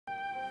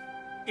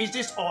Is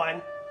this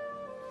on?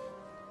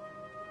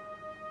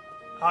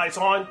 It's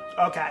on?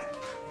 Okay.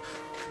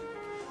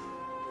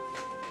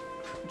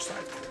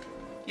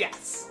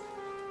 Yes.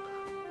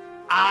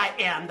 I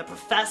am the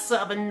professor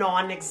of a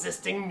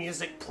non-existing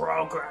music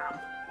program.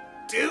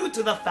 Due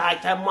to the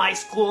fact that my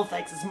school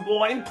thinks it's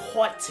more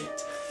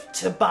important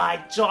to buy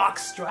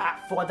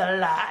jockstrap for the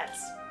lads.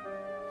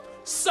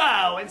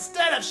 So,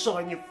 instead of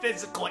showing you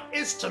physical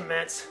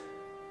instruments,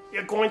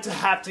 you're going to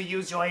have to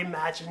use your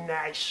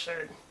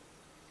imagination.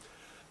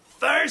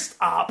 First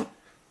up,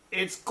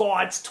 it's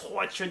God's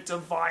torture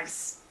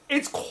device.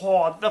 It's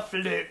called the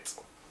flute.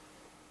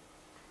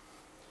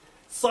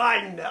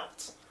 Side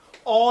note,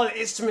 all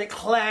instruments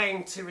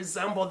claim to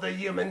resemble the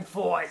human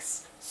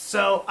voice,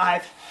 so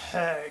I've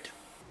heard.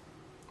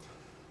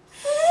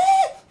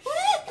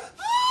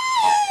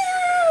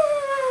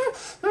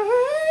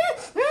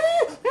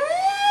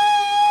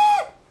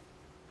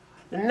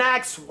 The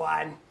next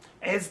one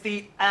is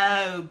the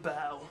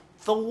oboe,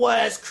 the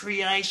worst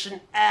creation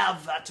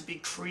ever to be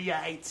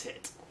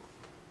created.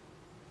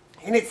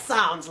 And it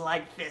sounds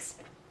like this.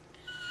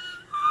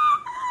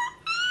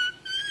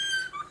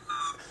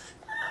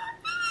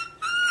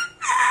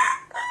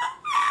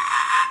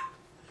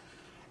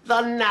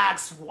 The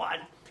next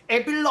one,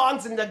 it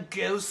belongs in the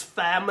goose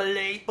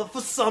family, but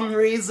for some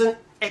reason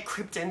it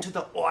crept into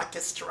the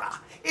orchestra.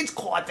 It's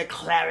called the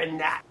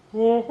clarinet.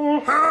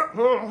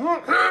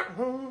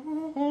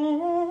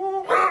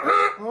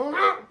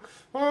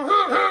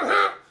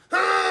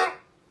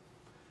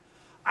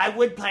 I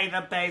would play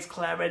the bass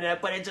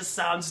clarinet, but it just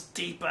sounds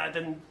deeper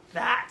than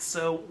that,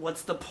 so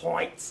what's the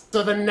point?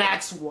 So the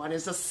next one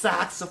is the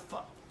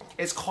saxophone.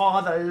 It's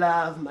called the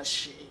love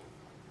machine.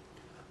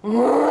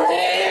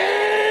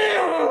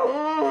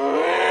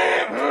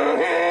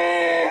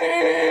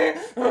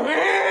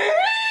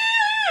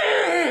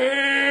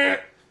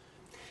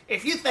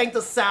 If you think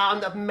the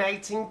sound of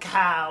mating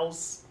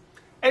cows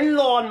and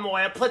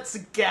lawnmower put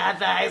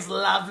together is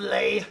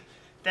lovely,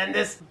 then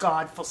this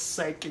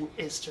godforsaken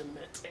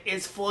instrument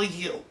is for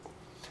you.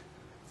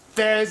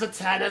 There's a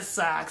tenor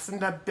sax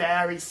and a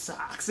bari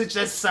sax. It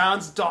just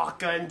sounds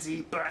darker and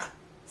deeper.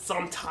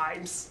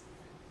 Sometimes.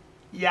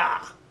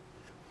 Yeah.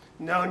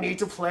 No need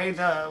to play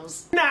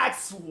those.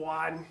 Next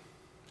one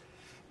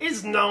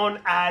is known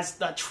as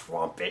the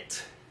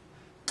trumpet.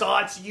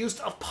 God's use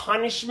of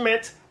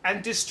punishment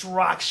and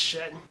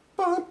destruction.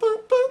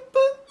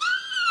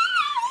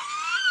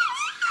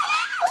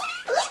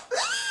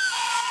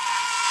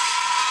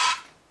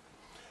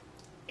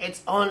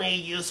 It's only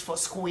used for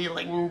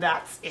squealing,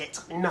 that's it.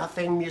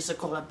 Nothing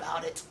musical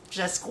about it,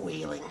 just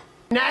squealing.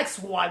 Next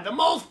one, the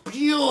most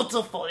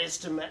beautiful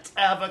instrument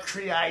ever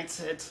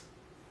created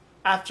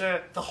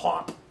after the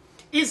harp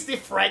is the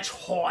French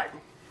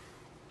horn.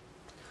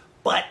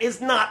 But it's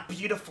not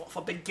beautiful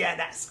for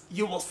beginners,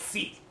 you will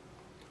see.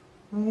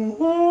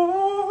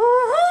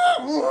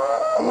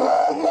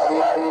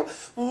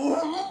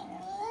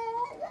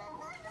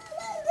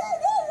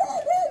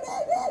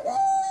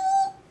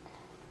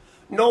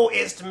 No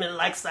instrument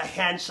likes a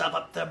hand shove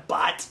up their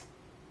butt.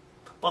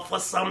 But for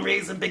some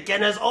reason,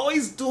 beginners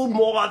always do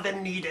more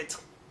than needed.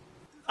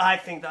 I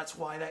think that's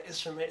why that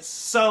instrument is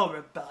so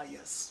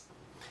rebellious.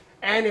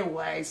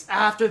 Anyways,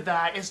 after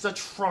that is the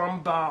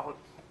trombone.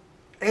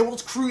 It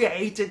was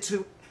created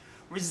to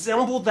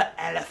resemble the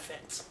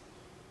elephant.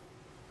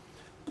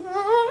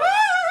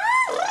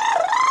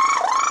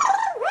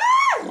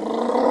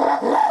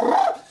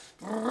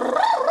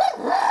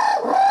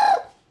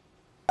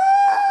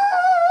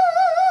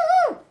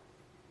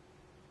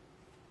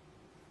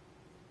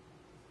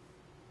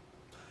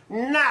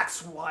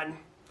 Next one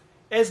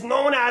is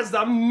known as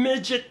the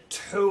midget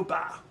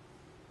tuba,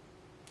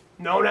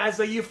 known as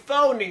the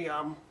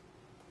euphonium,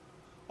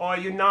 or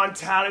you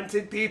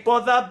non-talented people,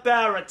 the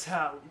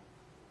baritone.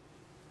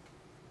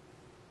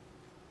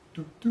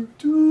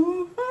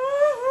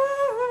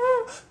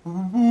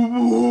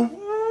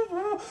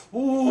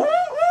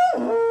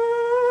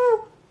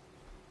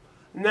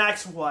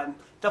 Next one,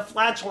 the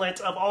flatulent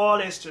of all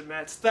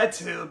instruments, the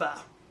tuba.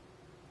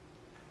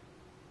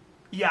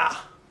 Yeah.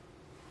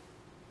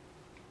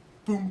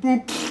 Boom,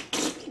 boom.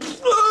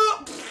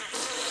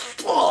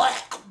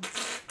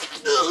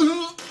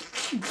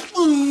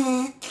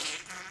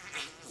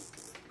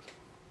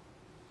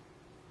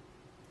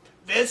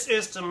 This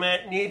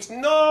instrument needs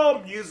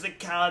no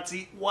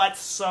musicality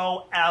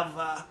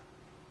whatsoever.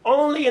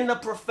 Only in the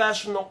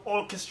professional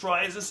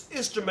orchestra is this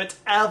instrument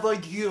ever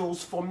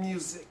used for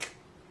music.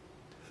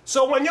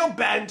 So when your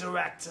band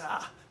director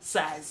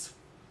says,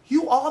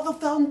 "You are the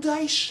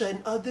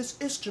foundation of this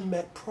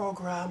instrument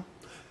program,"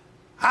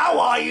 how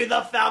are you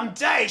the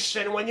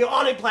foundation when you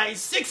only play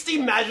 60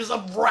 measures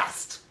of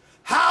rest?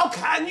 How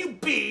can you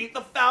be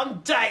the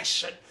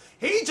foundation?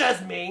 He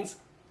just means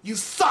you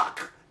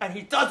suck and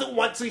he doesn't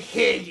want to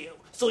hear you.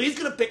 So he's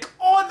gonna pick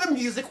all the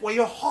music where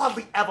you're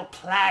hardly ever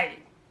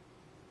playing.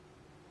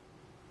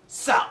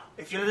 So,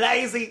 if you're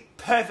lazy,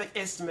 perfect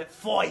instrument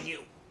for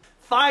you.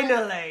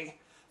 Finally,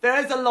 there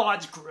is a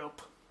large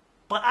group,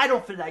 but I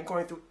don't feel like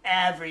going through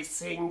every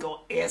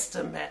single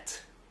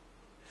instrument.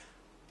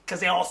 because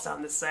they all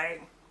sound the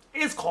same.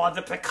 It's called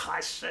the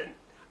percussion,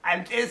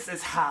 and this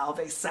is how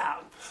they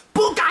sound.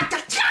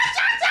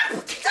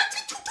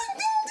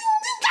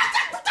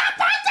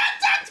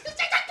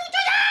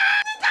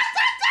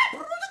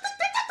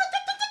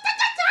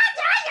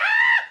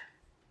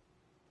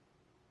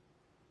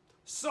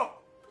 So,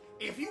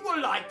 if you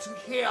would like to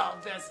hear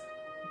this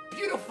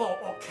beautiful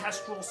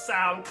orchestral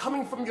sound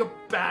coming from your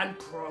band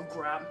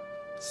program,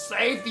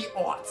 save the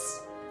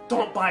arts.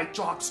 Don't buy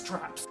jock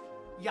straps.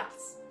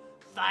 Yes,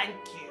 thank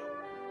you.